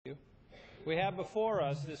We have before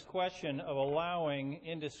us this question of allowing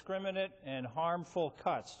indiscriminate and harmful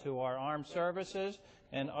cuts to our armed services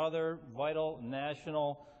and other vital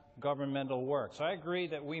national governmental works. I agree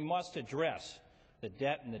that we must address the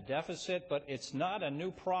debt and the deficit, but it's not a new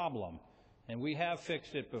problem, and we have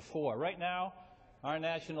fixed it before. Right now, our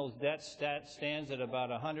national debt stands at about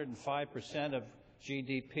 105% of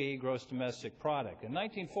GDP, gross domestic product. In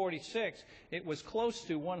 1946, it was close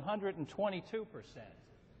to 122%.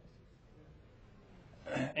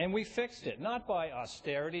 And we fixed it, not by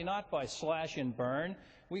austerity, not by slash and burn.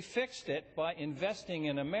 We fixed it by investing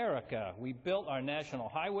in America. We built our national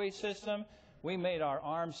highway system. We made our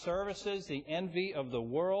armed services the envy of the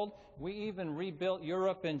world. We even rebuilt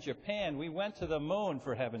Europe and Japan. We went to the moon,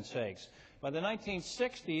 for heaven's sakes. By the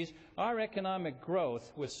 1960s, our economic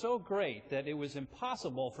growth was so great that it was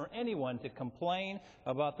impossible for anyone to complain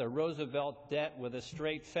about the Roosevelt debt with a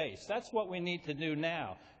straight face. That's what we need to do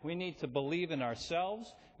now. We need to believe in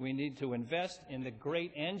ourselves. We need to invest in the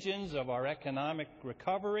great engines of our economic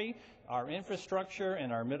recovery, our infrastructure,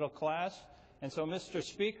 and our middle class. And so, Mr.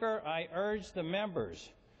 Speaker, I urge the members,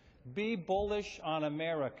 be bullish on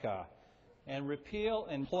America and repeal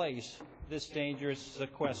and place this dangerous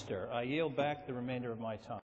sequester. I yield back the remainder of my time.